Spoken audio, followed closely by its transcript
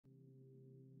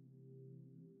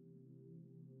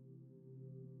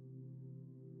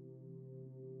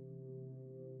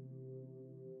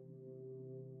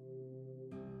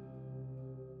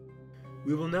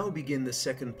We will now begin the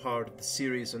second part of the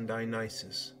series on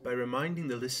Dionysus by reminding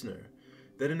the listener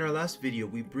that in our last video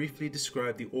we briefly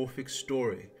described the Orphic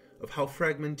story of how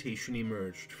fragmentation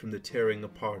emerged from the tearing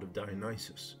apart of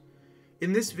Dionysus.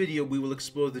 In this video we will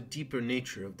explore the deeper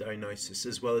nature of Dionysus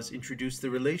as well as introduce the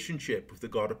relationship with the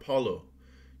god Apollo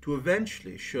to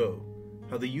eventually show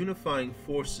how the unifying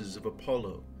forces of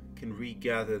Apollo can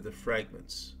regather the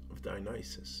fragments of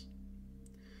Dionysus.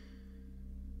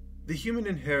 The human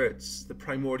inherits the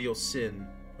primordial sin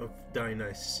of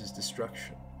Dionysus'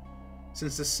 destruction,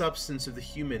 since the substance of the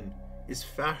human is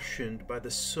fashioned by the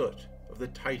soot of the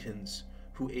Titans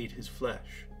who ate his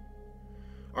flesh.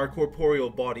 Our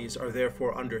corporeal bodies are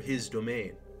therefore under his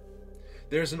domain.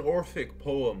 There is an Orphic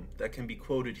poem that can be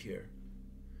quoted here.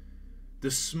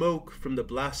 The smoke from the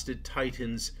blasted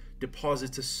Titans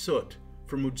deposits a soot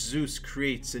from which Zeus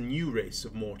creates a new race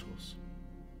of mortals.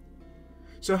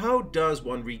 So how does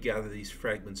one regather these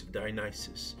fragments of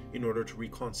Dionysus in order to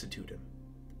reconstitute him,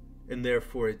 and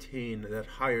therefore attain that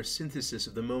higher synthesis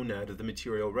of the monad of the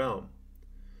material realm?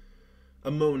 A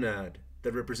monad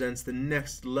that represents the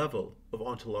next level of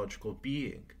ontological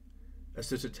being, as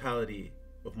the totality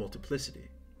of multiplicity.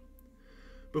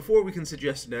 Before we can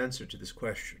suggest an answer to this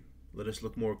question, let us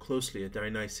look more closely at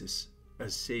Dionysus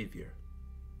as savior.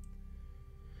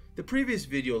 The previous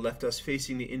video left us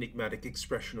facing the enigmatic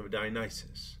expression of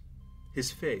Dionysus, his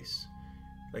face,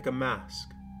 like a mask,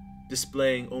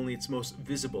 displaying only its most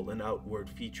visible and outward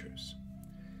features.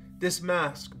 This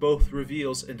mask both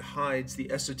reveals and hides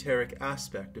the esoteric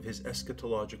aspect of his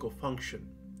eschatological function.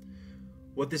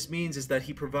 What this means is that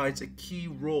he provides a key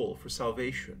role for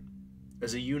salvation,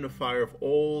 as a unifier of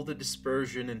all the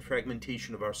dispersion and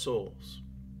fragmentation of our souls.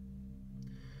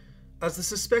 As the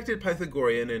suspected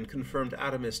Pythagorean and confirmed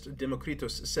atomist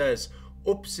Democritus says,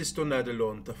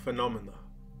 "Opsistonadalon the phenomena."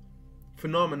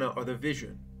 Phenomena are the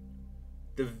vision,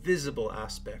 the visible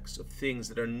aspects of things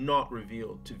that are not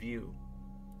revealed to view.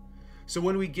 So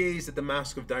when we gaze at the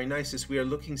mask of Dionysus, we are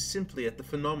looking simply at the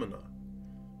phenomena.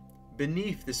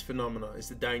 Beneath this phenomena is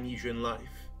the Dionysian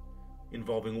life,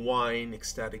 involving wine,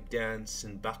 ecstatic dance,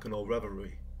 and bacchanal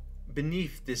revelry.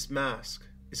 Beneath this mask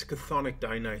is a chthonic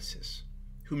Dionysus,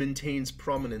 who maintains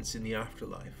prominence in the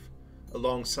afterlife,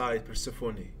 alongside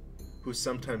Persephone, who is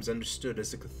sometimes understood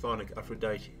as the chthonic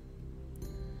Aphrodite.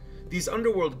 These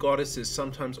underworld goddesses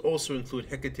sometimes also include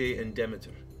Hecate and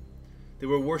Demeter. They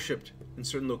were worshipped in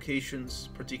certain locations,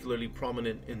 particularly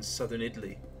prominent in southern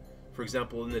Italy, for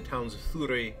example in the towns of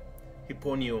Thurii,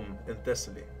 Hipponium, and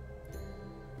Thessaly.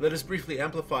 Let us briefly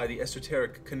amplify the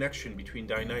esoteric connection between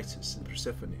Dionysus and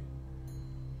Persephone.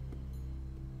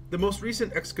 The most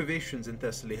recent excavations in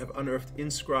Thessaly have unearthed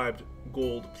inscribed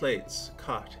gold plates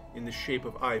cut in the shape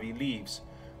of ivy leaves,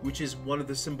 which is one of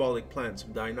the symbolic plants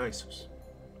of Dionysus.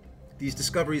 These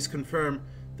discoveries confirm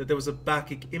that there was a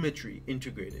Bacchic imagery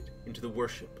integrated into the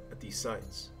worship at these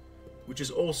sites, which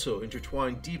is also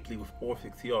intertwined deeply with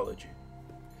Orphic theology.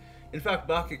 In fact,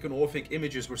 Bacchic and Orphic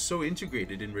images were so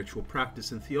integrated in ritual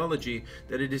practice and theology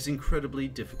that it is incredibly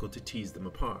difficult to tease them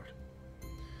apart.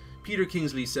 Peter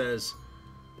Kingsley says,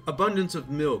 "Abundance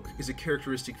of milk is a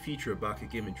characteristic feature of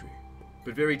Bacchic imagery,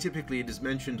 but very typically it is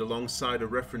mentioned alongside a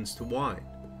reference to wine.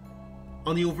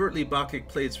 On the overtly Bacchic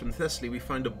plates from Thessaly we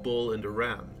find a bull and a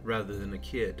ram, rather than a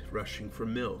kid rushing for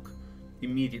milk,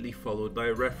 immediately followed by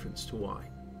a reference to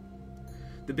wine.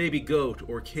 The baby goat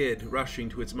or kid rushing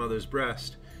to its mother's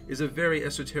breast is a very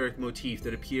esoteric motif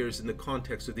that appears in the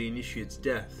context of the initiate's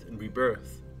death and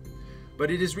rebirth. But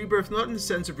it is rebirth not in the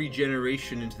sense of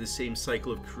regeneration into the same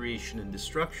cycle of creation and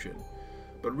destruction,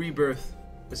 but rebirth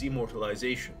as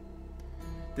immortalization.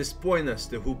 Despoinas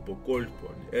de hupo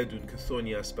kolpon edun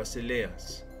chthonias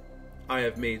basileas. I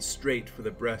have made straight for the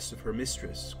breast of her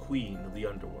mistress, queen of the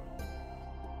underworld."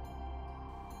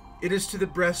 It is to the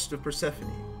breast of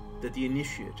Persephone that the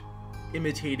initiate,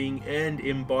 imitating and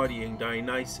embodying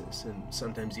Dionysus, and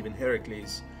sometimes even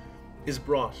Heracles, is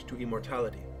brought to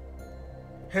immortality.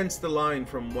 Hence the line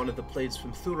from one of the plates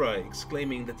from Thurii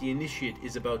exclaiming that the initiate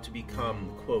is about to become,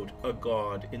 quote, "a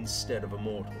god instead of a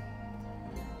mortal."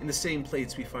 In the same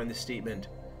plates we find the statement,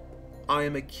 "I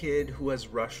am a kid who has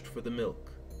rushed for the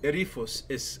milk. Eriphos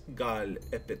is gal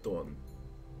epeton."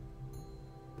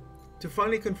 To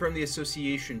finally confirm the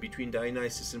association between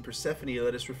Dionysus and Persephone,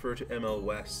 let us refer to M.L.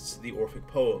 West's The Orphic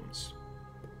Poems.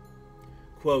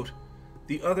 Quote,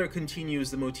 "The other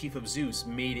continues the motif of Zeus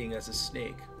mating as a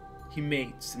snake. He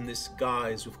mates in this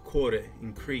guise with Kore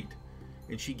in Crete,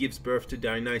 and she gives birth to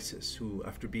Dionysus, who,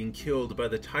 after being killed by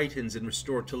the Titans and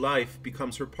restored to life,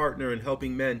 becomes her partner in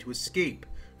helping men to escape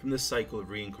from the cycle of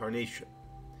reincarnation.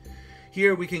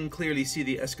 Here we can clearly see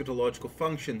the eschatological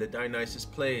function that Dionysus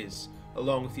plays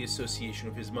along with the association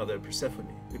of his mother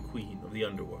Persephone, the queen of the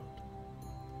underworld.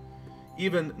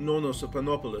 Even Nonnus of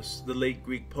Panopolis, the late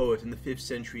Greek poet in the 5th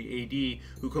century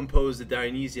AD who composed the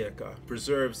Dionysiaca,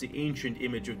 preserves the ancient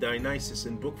image of Dionysus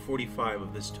in Book 45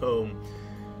 of this tome.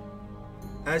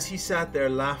 As he sat there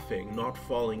laughing, not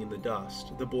falling in the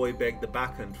dust, the boy begged the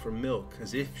bacchant for milk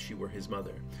as if she were his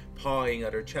mother, pawing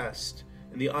at her chest,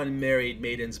 and the unmarried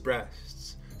maiden's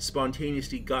breasts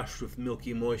spontaneously gushed with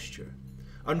milky moisture.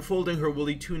 Unfolding her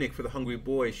woolly tunic for the hungry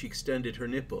boy, she extended her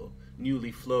nipple,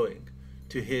 newly flowing,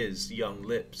 to his young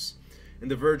lips,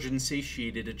 and the virgin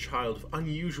satiated a child of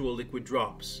unusual liquid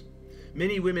drops.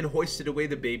 Many women hoisted away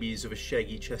the babies of a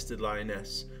shaggy-chested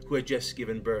lioness who had just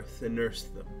given birth and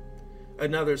nursed them.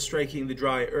 Another, striking the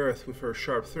dry earth with her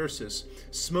sharp thyrsus,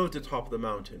 smote the top of the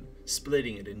mountain,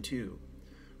 splitting it in two.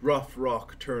 Rough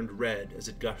rock turned red as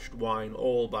it gushed wine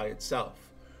all by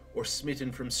itself, or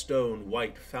smitten from stone,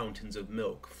 white fountains of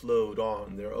milk flowed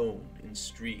on their own in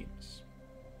streams.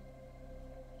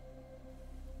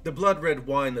 The blood-red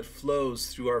wine that flows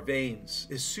through our veins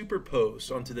is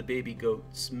superposed onto the baby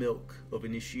goat's milk of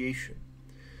initiation.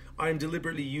 I am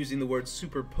deliberately using the word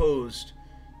superposed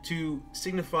to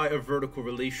signify a vertical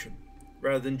relation,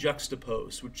 rather than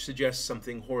juxtaposed, which suggests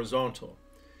something horizontal,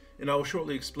 and I will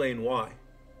shortly explain why.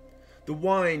 The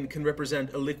wine can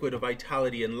represent a liquid of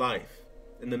vitality and life,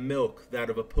 and the milk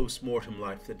that of a post-mortem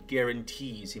life that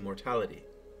guarantees immortality.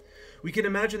 We can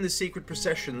imagine the sacred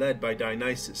procession led by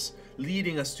Dionysus,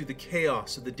 leading us through the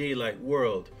chaos of the daylight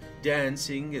world,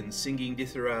 dancing and singing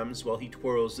dithyrambs while he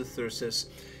twirls the thyrsus,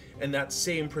 and that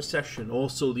same procession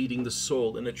also leading the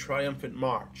soul in a triumphant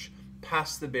march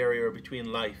past the barrier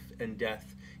between life and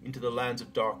death into the lands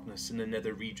of darkness and the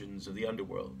nether regions of the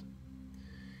underworld.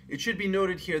 It should be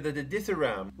noted here that the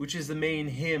dithyramb, which is the main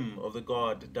hymn of the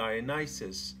god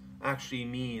Dionysus, actually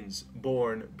means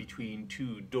born between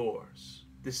two doors.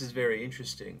 This is very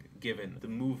interesting, given the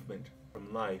movement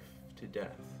from life to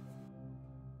death.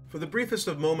 For the briefest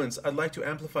of moments, I'd like to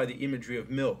amplify the imagery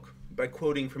of milk by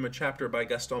quoting from a chapter by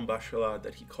Gaston Bachelard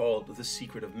that he called The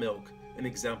Secret of Milk, an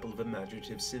example of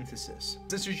imaginative synthesis.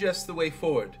 This suggests the way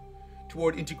forward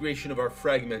toward integration of our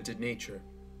fragmented nature,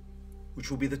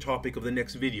 which will be the topic of the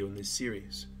next video in this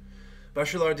series.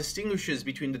 Bachelard distinguishes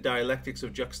between the dialectics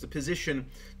of juxtaposition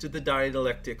to the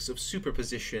dialectics of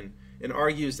superposition, and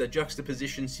argues that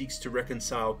juxtaposition seeks to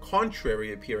reconcile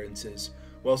contrary appearances,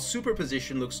 while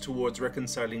superposition looks towards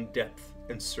reconciling depth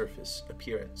and surface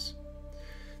appearance.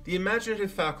 The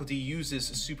imaginative faculty uses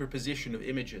a superposition of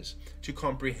images to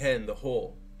comprehend the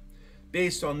whole.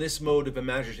 Based on this mode of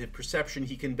imaginative perception,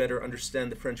 he can better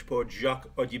understand the French poet Jacques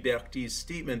Audiberti's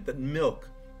statement that milk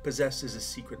possesses a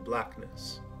secret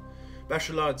blackness.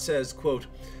 Bachelard says, quote,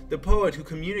 "The poet who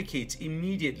communicates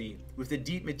immediately with the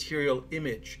deep material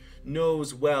image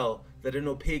knows well that an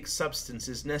opaque substance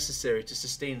is necessary to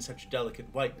sustain such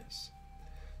delicate whiteness."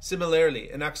 Similarly,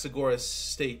 Anaxagoras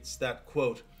states that,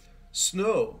 quote,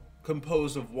 "Snow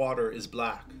composed of water is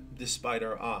black, despite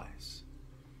our eyes."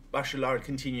 Bachelard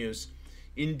continues,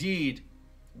 "Indeed,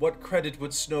 what credit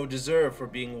would snow deserve for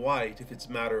being white if its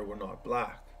matter were not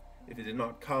black, if it did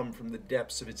not come from the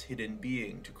depths of its hidden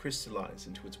being to crystallize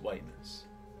into its whiteness?"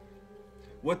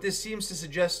 What this seems to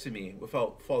suggest to me,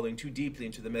 without falling too deeply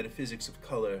into the metaphysics of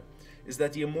color, is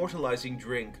that the immortalizing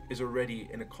drink is already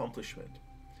an accomplishment,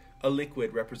 a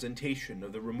liquid representation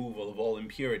of the removal of all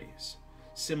impurities,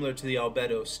 similar to the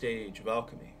albedo stage of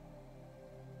alchemy.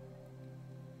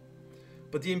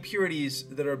 But the impurities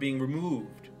that are being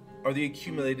removed are the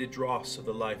accumulated dross of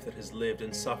the life that has lived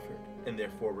and suffered, and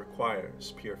therefore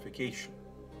requires purification.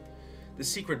 The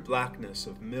secret blackness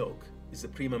of milk is the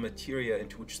prima materia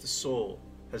into which the soul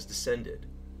has descended.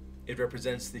 It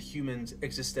represents the human's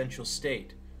existential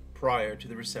state prior to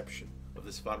the reception of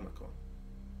this pharmakon.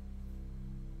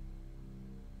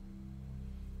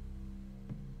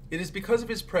 It is because of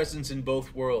his presence in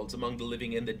both worlds, among the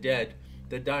living and the dead,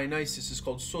 that Dionysus is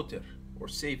called Soter, or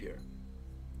Savior.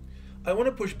 I want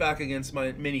to push back against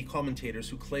many commentators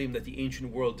who claim that the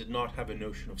ancient world did not have a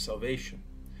notion of salvation,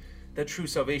 that true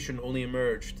salvation only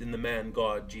emerged in the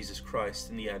man-God Jesus Christ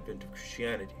in the advent of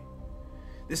Christianity.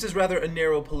 This is rather a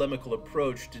narrow polemical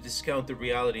approach to discount the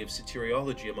reality of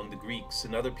soteriology among the Greeks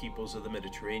and other peoples of the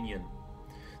Mediterranean.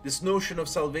 This notion of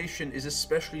salvation is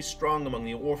especially strong among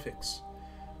the Orphics.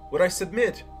 What I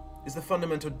submit is the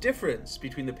fundamental difference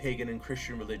between the pagan and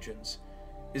Christian religions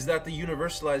is that the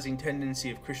universalizing tendency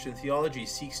of Christian theology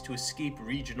seeks to escape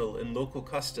regional and local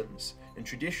customs and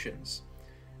traditions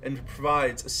and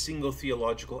provides a single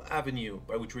theological avenue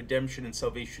by which redemption and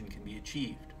salvation can be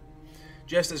achieved.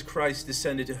 Just as Christ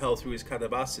descended to hell through his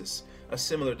catabasis, a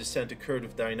similar descent occurred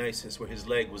with Dionysus, where his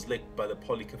leg was licked by the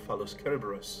polycephalus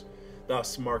Cerberus,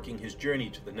 thus marking his journey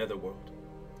to the netherworld.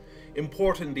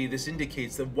 Importantly, this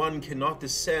indicates that one cannot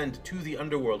descend to the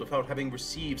underworld without having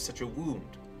received such a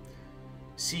wound.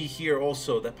 See here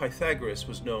also that Pythagoras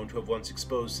was known to have once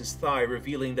exposed his thigh,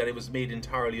 revealing that it was made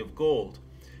entirely of gold,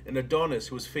 and Adonis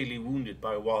who was fatally wounded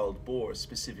by a wild boar,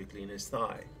 specifically in his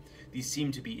thigh. These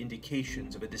seem to be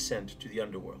indications of a descent to the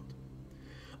underworld.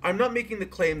 I'm not making the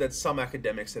claim that some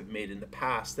academics have made in the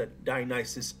past that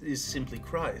Dionysus is simply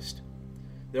Christ.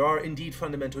 There are indeed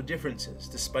fundamental differences,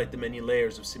 despite the many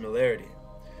layers of similarity.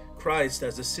 Christ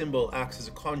as a symbol acts as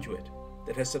a conduit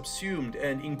that has subsumed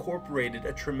and incorporated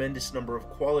a tremendous number of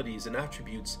qualities and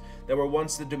attributes that were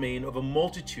once the domain of a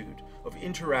multitude of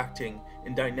interacting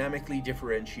and dynamically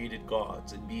differentiated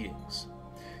gods and beings.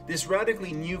 This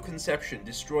radically new conception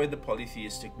destroyed the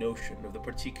polytheistic notion of the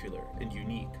particular and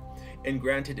unique, and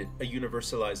granted it a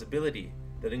universalizability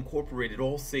that incorporated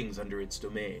all things under its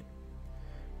domain.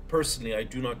 Personally, I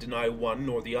do not deny one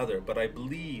nor the other, but I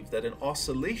believe that an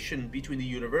oscillation between the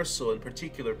universal and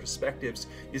particular perspectives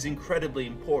is incredibly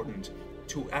important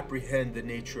to apprehend the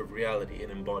nature of reality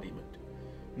and embodiment.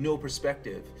 No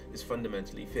perspective is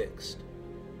fundamentally fixed.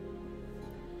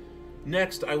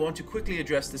 Next, I want to quickly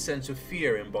address the sense of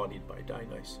fear embodied by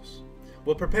Dionysus.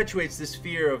 What perpetuates this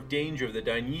fear of danger of the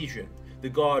Dionysian, the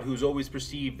god who is always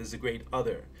perceived as the great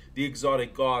other, the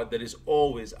exotic god that is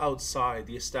always outside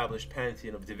the established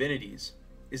pantheon of divinities,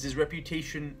 is his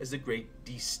reputation as the great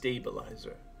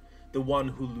destabilizer, the one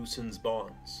who loosens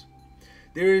bonds.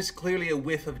 There is clearly a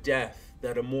whiff of death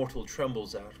that a mortal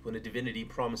trembles at when a divinity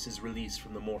promises release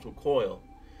from the mortal coil.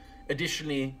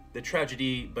 Additionally, the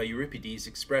tragedy by Euripides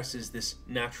expresses this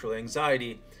natural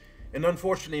anxiety and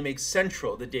unfortunately makes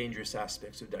central the dangerous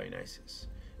aspects of Dionysus,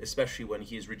 especially when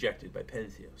he is rejected by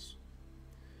Pentheus.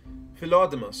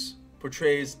 Philodemus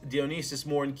portrays Dionysus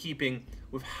more in keeping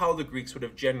with how the Greeks would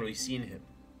have generally seen him.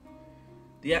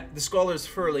 The scholars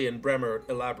Furley and Bremer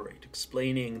elaborate,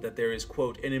 explaining that there is,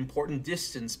 quote, an important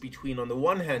distance between, on the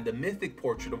one hand, the mythic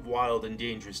portrait of wild and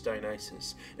dangerous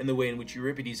Dionysus, and the way in which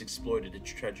Euripides exploited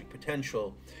its tragic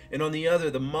potential, and on the other,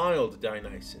 the mild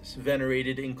Dionysus,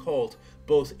 venerated in cult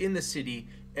both in the city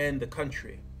and the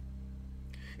country.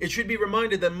 It should be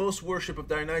reminded that most worship of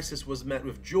Dionysus was met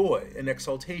with joy and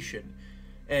exaltation,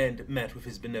 and met with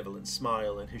his benevolent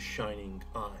smile and his shining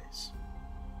eyes.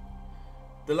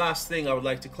 The last thing I would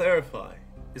like to clarify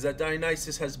is that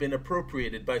Dionysus has been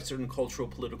appropriated by certain cultural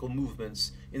political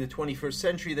movements in the 21st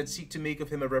century that seek to make of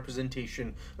him a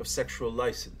representation of sexual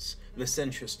license,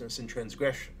 licentiousness, and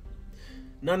transgression.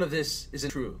 None of this is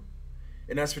true,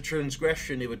 and as for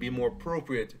transgression, it would be more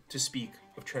appropriate to speak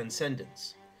of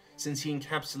transcendence, since he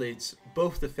encapsulates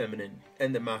both the feminine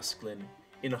and the masculine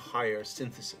in a higher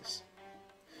synthesis.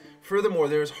 Furthermore,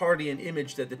 there is hardly an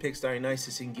image that depicts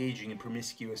Dionysus engaging in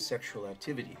promiscuous sexual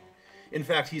activity. In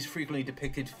fact, he is frequently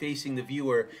depicted facing the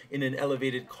viewer in an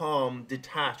elevated calm,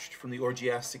 detached from the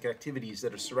orgiastic activities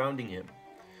that are surrounding him.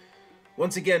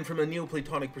 Once again, from a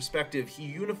Neoplatonic perspective, he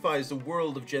unifies the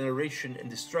world of generation and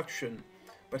destruction,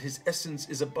 but his essence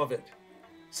is above it,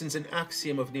 since an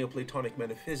axiom of Neoplatonic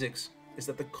metaphysics is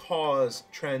that the cause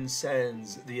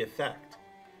transcends the effect.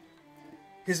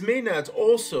 His Maenads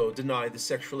also deny the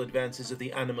sexual advances of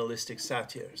the animalistic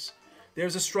satyrs. There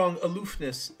is a strong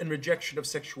aloofness and rejection of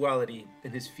sexuality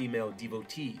in his female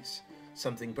devotees,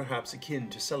 something perhaps akin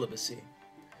to celibacy.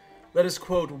 Let us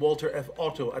quote Walter F.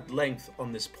 Otto at length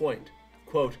on this point.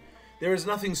 Quote, "There is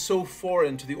nothing so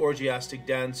foreign to the orgiastic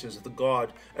dancers of the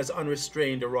god as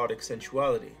unrestrained erotic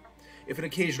sensuality. If an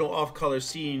occasional off-color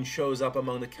scene shows up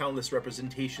among the countless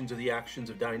representations of the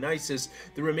actions of Dionysus,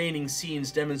 the remaining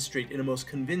scenes demonstrate in a most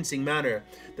convincing manner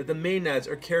that the Maenads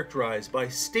are characterized by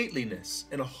stateliness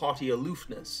and a haughty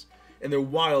aloofness, and their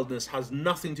wildness has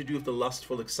nothing to do with the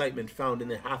lustful excitement found in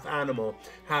the half-animal,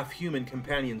 half-human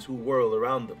companions who whirl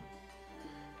around them."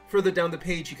 Further down the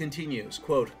page he continues,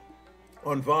 quote,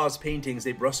 "On vase paintings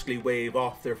they brusquely wave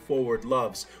off their forward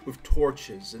loves with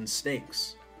torches and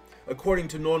snakes. According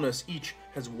to Nonnus, each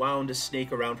has wound a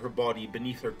snake around her body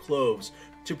beneath her clothes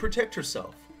to protect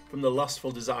herself from the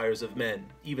lustful desires of men,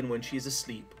 even when she is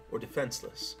asleep or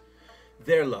defenseless.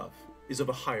 Their love is of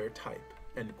a higher type."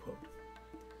 End quote.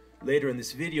 Later in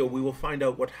this video, we will find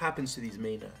out what happens to these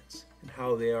Maenads and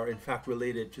how they are in fact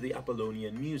related to the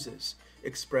Apollonian muses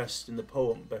expressed in the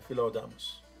poem by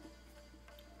Philodemus.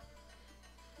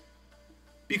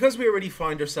 Because we already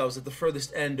find ourselves at the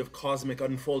furthest end of cosmic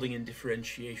unfolding and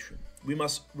differentiation, we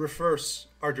must reverse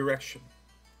our direction,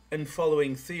 and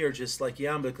following theurgists like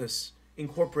Iamblichus,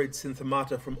 incorporates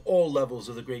synthemata from all levels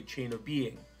of the great chain of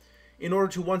being, in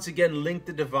order to once again link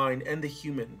the divine and the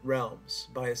human realms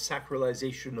by a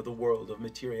sacralization of the world of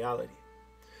materiality.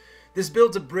 This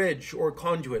builds a bridge or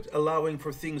conduit, allowing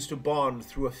for things to bond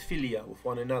through a philia with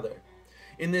one another.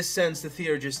 In this sense, the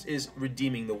theurgist is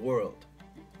redeeming the world.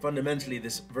 Fundamentally,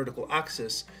 this vertical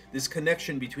axis, this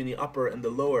connection between the upper and the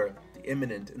lower, the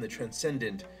immanent and the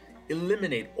transcendent,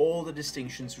 eliminate all the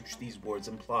distinctions which these words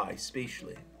imply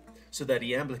spatially, so that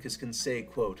Iamblichus can say,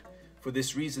 quote, "For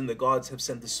this reason the gods have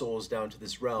sent the souls down to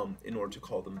this realm in order to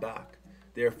call them back.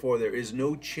 Therefore there is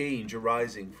no change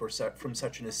arising from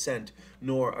such an ascent,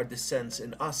 nor are descents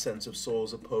and ascents of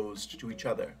souls opposed to each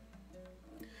other."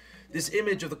 This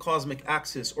image of the cosmic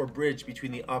axis or bridge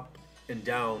between the up and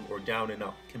down or down and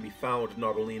up can be found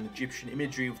not only in Egyptian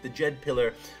imagery with the Jed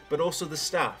pillar, but also the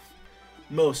staff,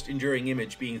 most enduring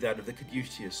image being that of the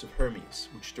caduceus of Hermes,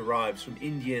 which derives from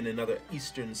Indian and other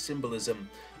Eastern symbolism,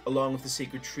 along with the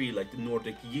sacred tree like the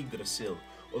Nordic Yggdrasil,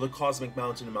 or the cosmic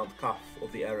mountain of Mount Kaf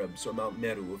of the Arabs, or Mount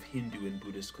Meru of Hindu and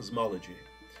Buddhist cosmology.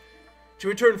 To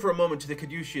return for a moment to the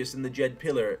caduceus and the Jed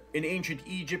pillar, in ancient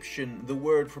Egyptian, the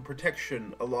word for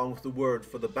protection, along with the word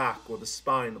for the back or the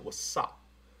spine, was Sa,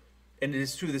 and it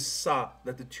is through this Sa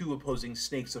that the two opposing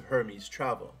snakes of Hermes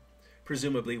travel,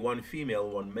 presumably one female,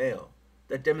 one male,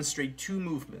 that demonstrate two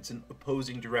movements in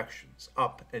opposing directions,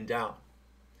 up and down.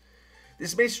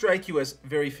 This may strike you as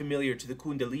very familiar to the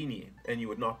Kundalini, and you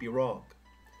would not be wrong.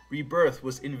 Rebirth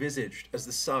was envisaged as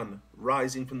the sun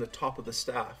rising from the top of the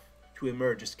staff to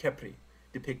emerge as Khepri,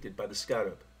 depicted by the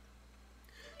scarab.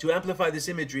 To amplify this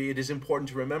imagery, it is important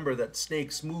to remember that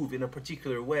snakes move in a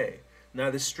particular way,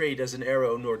 neither straight as an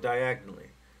arrow nor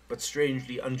diagonally, but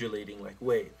strangely undulating like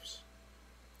waves.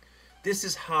 This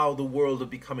is how the world of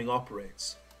becoming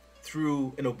operates,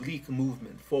 through an oblique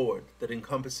movement forward that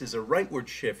encompasses a rightward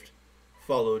shift,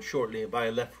 followed shortly by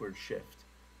a leftward shift,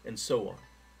 and so on.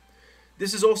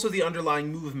 This is also the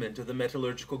underlying movement of the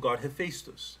metallurgical god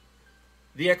Hephaestus.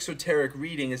 The exoteric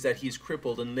reading is that he is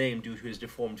crippled and lame due to his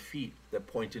deformed feet that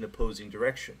point in opposing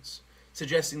directions,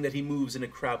 suggesting that he moves in a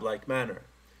crab-like manner.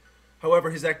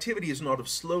 However, his activity is not of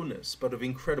slowness, but of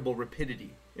incredible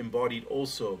rapidity, embodied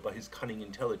also by his cunning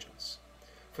intelligence.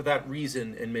 For that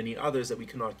reason, and many others that we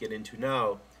cannot get into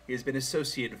now, he has been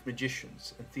associated with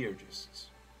magicians and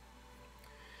theurgists.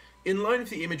 In line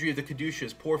with the imagery of the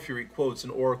caduceus, Porphyry quotes an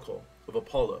oracle of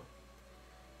Apollo.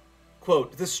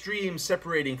 Quote, "The stream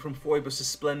separating from Phoebus'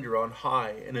 splendor on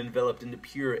high and enveloped in the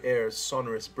pure air's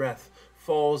sonorous breath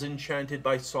falls enchanted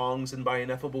by songs and by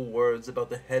ineffable words about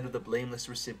the head of the blameless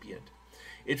recipient.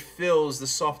 It fills the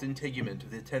soft integument of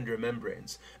the tender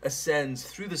membranes, ascends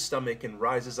through the stomach and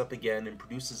rises up again and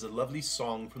produces a lovely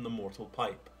song from the mortal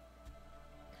pipe."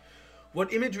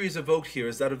 What imagery is evoked here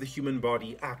is that of the human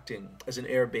body acting as an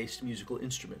air-based musical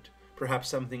instrument, perhaps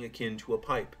something akin to a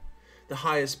pipe. The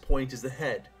highest point is the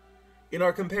head. In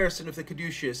our comparison of the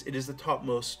caduceus, it is the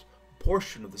topmost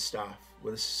portion of the staff,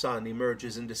 where the sun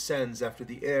emerges and descends after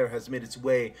the air has made its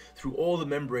way through all the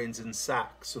membranes and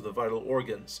sacs of the vital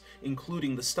organs,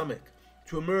 including the stomach,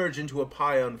 to emerge into a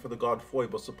paean for the god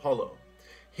Phoebus Apollo,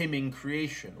 hymning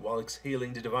creation while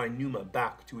exhaling the divine pneuma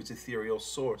back to its ethereal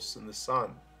source in the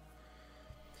sun.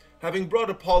 Having brought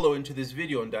Apollo into this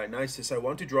video on Dionysus, I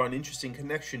want to draw an interesting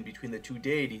connection between the two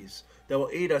deities that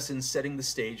will aid us in setting the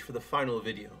stage for the final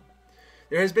video.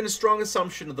 There has been a strong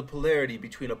assumption of the polarity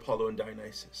between Apollo and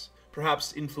Dionysus,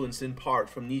 perhaps influenced in part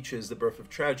from Nietzsche's The Birth of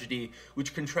Tragedy,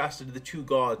 which contrasted the two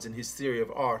gods in his theory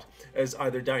of art as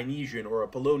either Dionysian or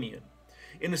Apollonian.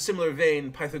 In a similar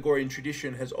vein, Pythagorean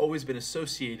tradition has always been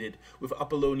associated with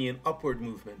Apollonian upward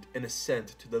movement and ascent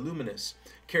to the luminous,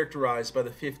 characterized by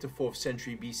the 5th to 4th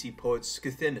century BC poet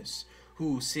Scythinus,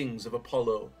 who sings of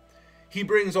Apollo. "He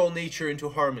brings all nature into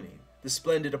harmony, the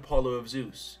splendid Apollo of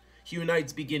Zeus. He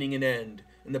unites beginning and end,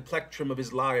 and the plectrum of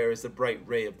his lyre is the bright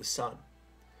ray of the sun."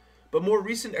 But more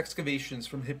recent excavations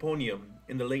from Hipponium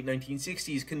in the late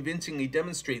 1960s convincingly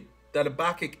demonstrate that a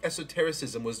Bacchic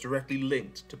esotericism was directly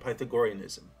linked to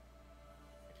Pythagoreanism.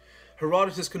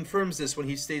 Herodotus confirms this when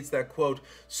he states that, quote,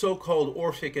 "so-called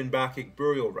Orphic and Bacchic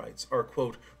burial rites are,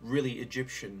 quote, really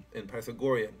Egyptian and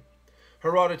Pythagorean."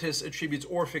 Herodotus attributes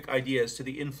Orphic ideas to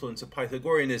the influence of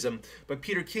Pythagoreanism, but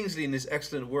Peter Kingsley, in his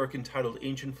excellent work entitled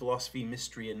Ancient Philosophy,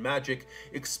 Mystery, and Magic,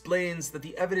 explains that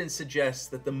the evidence suggests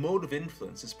that the mode of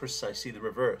influence is precisely the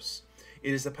reverse.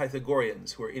 It is the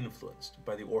Pythagoreans who are influenced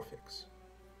by the Orphics.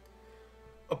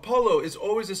 Apollo is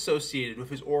always associated with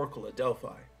his oracle at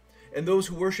Delphi, and those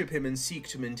who worship him and seek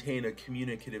to maintain a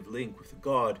communicative link with the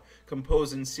god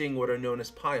compose and sing what are known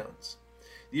as paeans.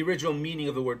 The original meaning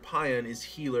of the word paean is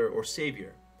healer or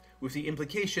savior, with the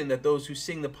implication that those who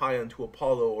sing the paean to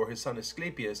Apollo or his son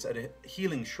Asclepius at a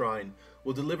healing shrine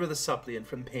will deliver the suppliant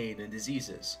from pain and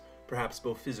diseases, perhaps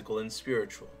both physical and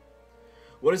spiritual.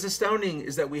 What is astounding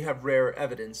is that we have rare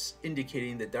evidence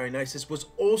indicating that Dionysus was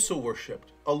also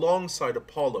worshipped alongside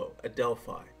Apollo at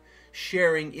Delphi,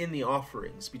 sharing in the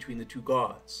offerings between the two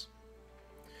gods.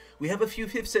 We have a few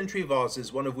 5th century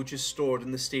vases, one of which is stored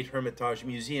in the State Hermitage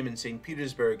Museum in St.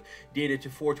 Petersburg, dated to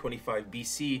 425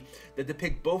 BC, that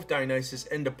depict both Dionysus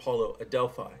and Apollo at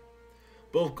Delphi.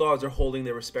 Both gods are holding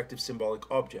their respective symbolic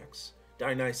objects,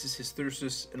 Dionysus his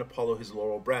thyrsus and Apollo his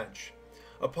laurel branch.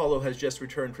 Apollo has just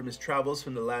returned from his travels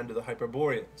from the land of the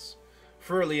Hyperboreans.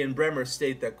 Furley and Bremer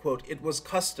state that, quote, "It was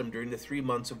custom during the 3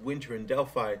 months of winter in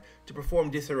Delphi to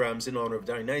perform dithyrambs in honor of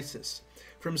Dionysus.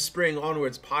 From spring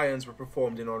onwards, paeans were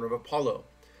performed in honor of Apollo.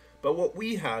 But what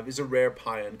we have is a rare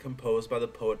paean composed by the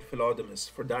poet Philodemus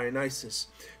for Dionysus,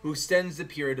 who extends the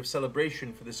period of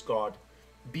celebration for this god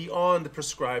beyond the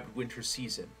prescribed winter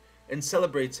season, and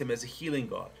celebrates him as a healing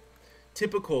god,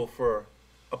 typical for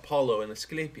Apollo and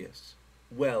Asclepius,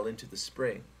 well into the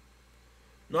spring.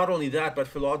 Not only that, but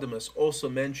Philodemus also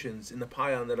mentions in the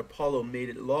paean that Apollo made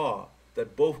it law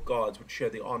that both gods would share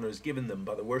the honors given them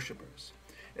by the worshippers,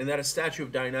 and that a statue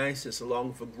of Dionysus along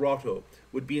with a grotto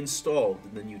would be installed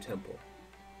in the new temple.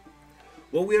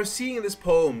 What we are seeing in this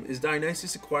poem is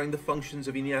Dionysus acquiring the functions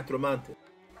of Iniatromante,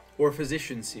 or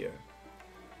physician seer.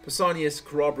 Pausanias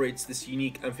corroborates this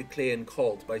unique Amphicleian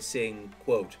cult by saying,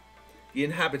 quote, "The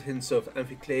inhabitants of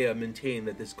Amphicleia maintain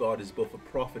that this god is both a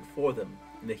prophet for them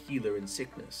and a healer in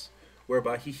sickness,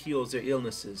 whereby he heals their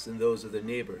illnesses and those of their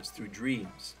neighbors through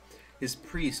dreams. His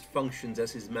priest functions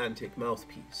as his mantic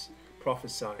mouthpiece,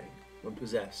 prophesying when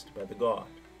possessed by the god."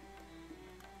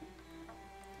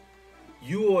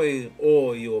 Ioi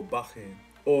oio bache,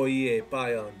 oie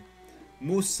paean,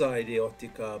 musai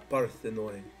deotica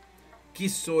parthenoi,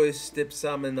 kisoi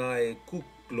stepsamenai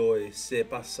kukloi se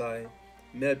pasai,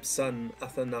 melpsan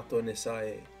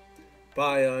athanatonesae,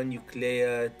 paean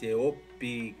euclea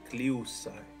deopi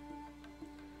cliusai.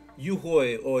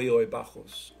 Iuhoi oioi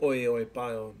bachos, oioi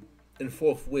paean, and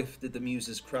forthwith did the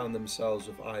muses crown themselves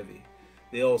with ivy.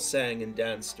 They all sang and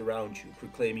danced around you,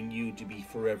 proclaiming you to be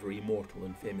forever immortal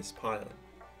and famous paean.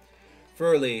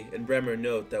 Furley and Bremer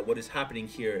note that what is happening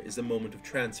here is the moment of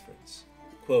transference.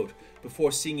 Quote,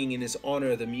 "Before singing in his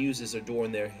honor, the muses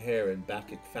adorn their hair in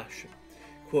Bacchic fashion."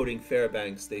 Quoting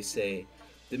Fairbanks, they say,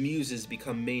 "The muses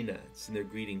become maenads in their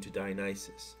greeting to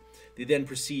Dionysus. They then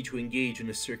proceed to engage in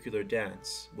a circular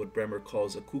dance, what Bremer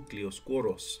calls a kuklios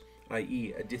koros,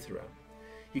 i.e. a dithyramb."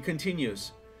 He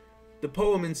continues, "The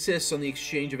poem insists on the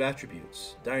exchange of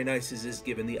attributes. Dionysus is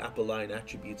given the Apolline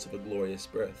attributes of a glorious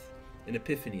birth, an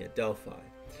epiphany at Delphi,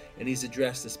 and he's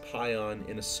addressed as paean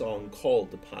in a song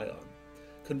called the paean.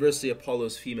 Conversely,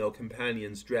 Apollo's female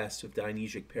companions dress with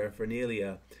Dionysiac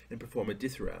paraphernalia and perform a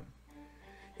dithyramb.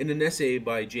 In an essay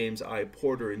by James I.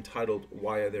 Porter entitled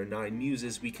 "Why Are There 9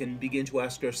 Muses?" we can begin to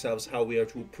ask ourselves how we are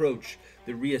to approach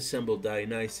the reassembled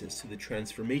Dionysus through the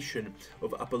transformation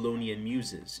of Apollonian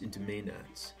muses into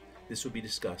maenads. This will be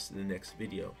discussed in the next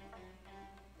video.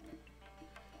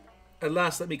 At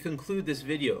last, let me conclude this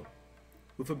video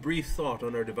with a brief thought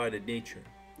on our divided nature.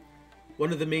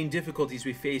 One of the main difficulties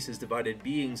we face as divided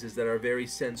beings is that our very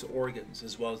sense organs,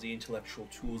 as well as the intellectual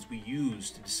tools we use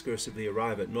to discursively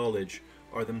arrive at knowledge,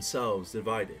 are themselves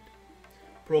divided.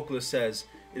 Proclus says,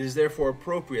 "It is therefore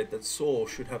appropriate that soul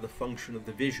should have the function of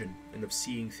the vision and of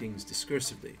seeing things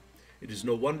discursively. It is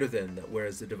no wonder then that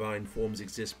whereas the divine forms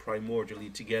exist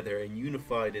primordially together and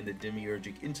unified in the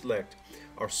demiurgic intellect,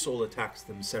 our soul attacks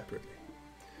them separately."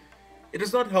 It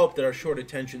does not help that our short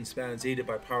attention spans, aided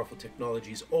by powerful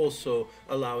technologies, also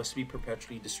allow us to be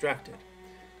perpetually distracted.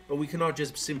 But we cannot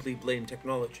just simply blame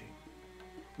technology.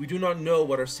 We do not know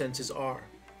what our senses are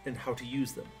and how to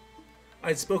use them. I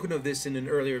had spoken of this in an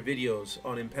earlier videos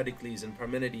on Empedocles and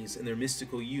Parmenides and their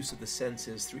mystical use of the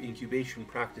senses through incubation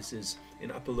practices in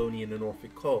Apollonian and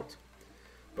Orphic cult.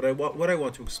 But what I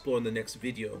want to explore in the next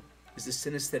video is the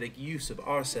synesthetic use of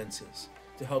our senses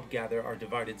to help gather our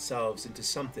divided selves into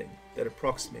something that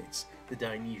approximates the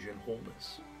Dionysian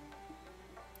wholeness.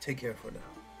 Take care for now.